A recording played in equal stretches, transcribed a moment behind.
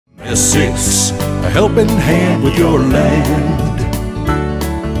to 6, a helping hand with your land.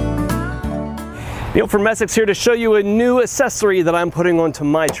 Neil from Essex here to show you a new accessory that I'm putting onto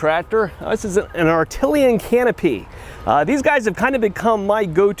my tractor. This is an Artillian Canopy. These guys have kind of become my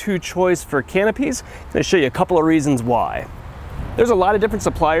go-to choice for canopies. I'm going to show you a couple of reasons why. There's a lot of different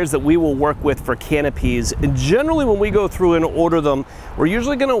suppliers that we will work with for canopies. And generally when we go through and order them, we're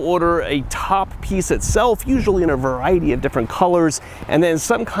usually going to order a top piece itself, usually in a variety of different colors, and then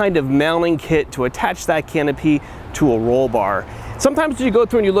some kind of mounting kit to attach that canopy to a roll bar. Sometimes when you go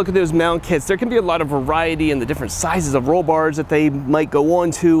through and you look at those mount kits, there can be a lot of variety in the different sizes of roll bars that they might go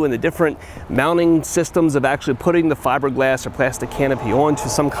onto and the different mounting systems of actually putting the fiberglass or plastic canopy onto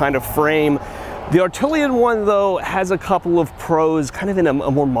some kind of frame. The Artillian one, though, has a couple of pros, kind of in a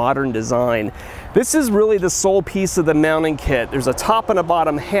more modern design. This is really the sole piece of the mounting kit. There's a top and a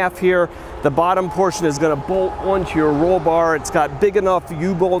bottom half here. The bottom portion is going to bolt onto your roll bar. It's got big enough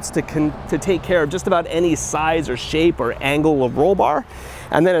U-bolts to take care of just about any size or shape or angle of roll bar.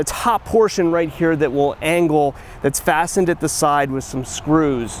 And then a top portion right here that will angle, that's fastened at the side with some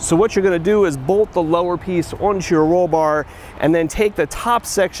screws. So what you're going to do is bolt the lower piece onto your roll bar and then take the top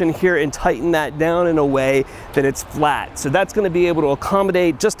section here and tighten that down in a way that it's flat. So that's going to be able to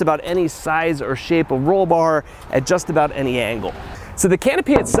accommodate just about any size or shape of roll bar at just about any angle. So the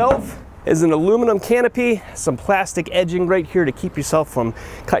canopy itself is an aluminum canopy, some plastic edging right here to keep yourself from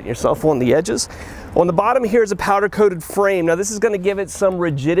cutting yourself on the edges. On the bottom here is a powder coated frame. Now this is going to give it some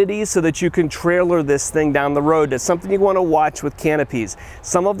rigidity so that you can trailer this thing down the road. That's something you want to watch with canopies.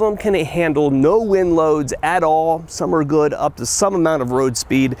 Some of them can handle no wind loads at all. Some are good up to some amount of road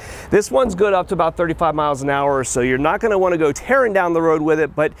speed. This one's good up to about 35 miles an hour, so you're not going to want to go tearing down the road with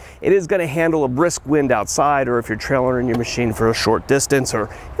it, but it is going to handle a brisk wind outside, or if you're trailering your machine for a short distance, or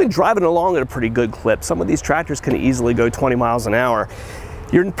even driving along at a pretty good clip. Some of these tractors can easily go 20 miles an hour.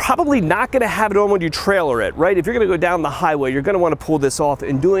 You're probably not going to have it on when you trailer it, right? If you're going to go down the highway, you're going to want to pull this off,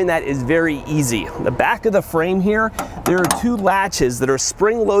 and doing that is very easy. On the back of the frame here, there are two latches that are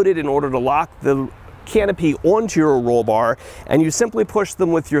spring-loaded in order to lock the canopy onto your roll bar, and you simply push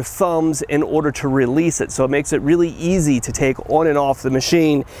them with your thumbs in order to release it. So it makes it really easy to take on and off the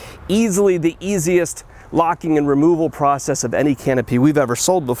machine. Easily the easiest locking and removal process of any canopy we've ever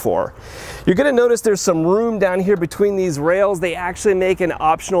sold before. You're going to notice there's some room down here between these rails. They actually make an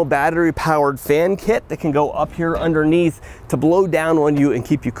optional battery powered fan kit that can go up here underneath to blow down on you and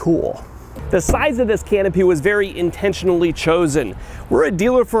keep you cool. The size of this canopy was very intentionally chosen. We're a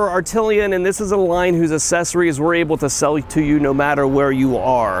dealer for Artillian, and this is a line whose accessories we're able to sell to you no matter where you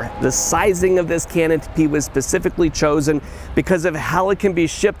are. The sizing of this canopy was specifically chosen because of how it can be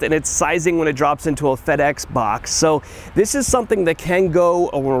shipped and its sizing when it drops into a FedEx box. So this is something that can go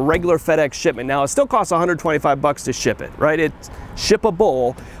on a regular FedEx shipment. Now, it still costs 125 bucks to ship it, right? It's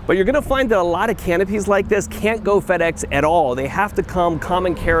shippable, but you're gonna find that a lot of canopies like this can't go FedEx at all. They have to come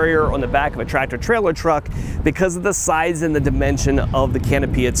common carrier on the back of a tractor trailer truck because of the size and the dimension of the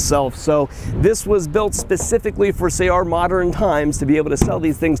canopy itself. So this was built specifically for, say, our modern times to be able to sell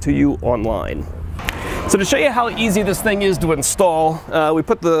these things to you online. So to show you how easy this thing is to install, we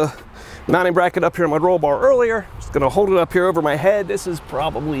put the mounting bracket up here on my roll bar earlier. Just gonna hold it up here over my head. This is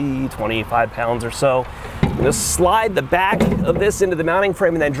probably 25 pounds or so. I'm gonna slide the back of this into the mounting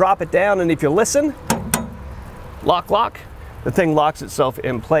frame and then drop it down, and if you listen, lock, the thing locks itself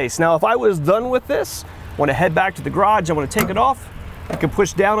in place. Now, if I was done with this, I want to head back to the garage, I want to take it off, I can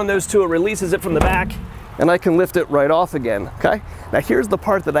push down on those two, it releases it from the back, and I can lift it right off again, okay? Now here's the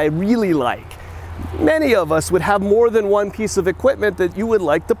part that I really like. Many of us would have more than one piece of equipment that you would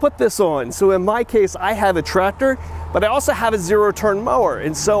like to put this on. So in my case, I have a tractor, but I also have a zero-turn mower,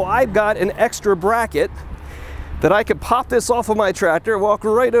 and so I've got an extra bracket that I could pop this off of my tractor, walk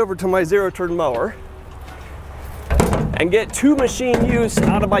right over to my zero-turn mower, and get two machine use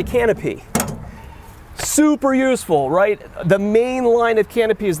out of my canopy. Super useful, right? The main line of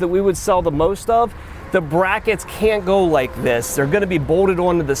canopies that we would sell the most of, the brackets can't go like this. They're gonna be bolted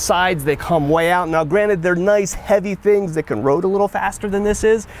onto the sides, they come way out. Now granted, they're nice heavy things that can rotate a little faster than this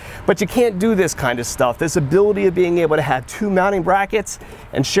is, but you can't do this kind of stuff. This ability of being able to have two mounting brackets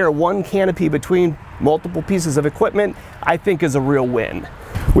and share one canopy between multiple pieces of equipment, I think is a real win.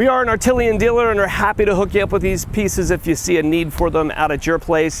 We are an Artillian dealer and are happy to hook you up with these pieces if you see a need for them out at your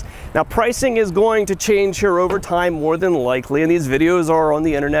place. Now, pricing is going to change here over time more than likely, and these videos are on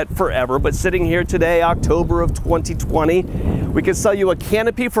the internet forever, but sitting here today, October of 2020, we can sell you a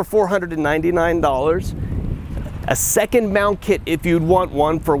canopy for $499, a second mount kit if you'd want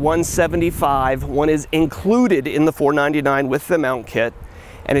one for $175. One is included in the $499 with the mount kit.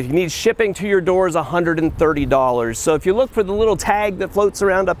 And if you need shipping to your door, is $130. So if you look for the little tag that floats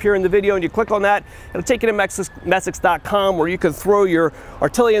around up here in the video and you click on that, it'll take you to Messick's.com, where you can throw your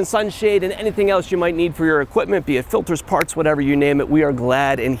Artillian sunshade and anything else you might need for your equipment, be it filters, parts, whatever you name it. We are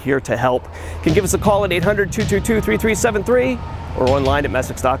glad and here to help. You can give us a call at 800-222-3373 or online at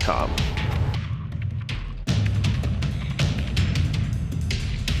Messick's.com.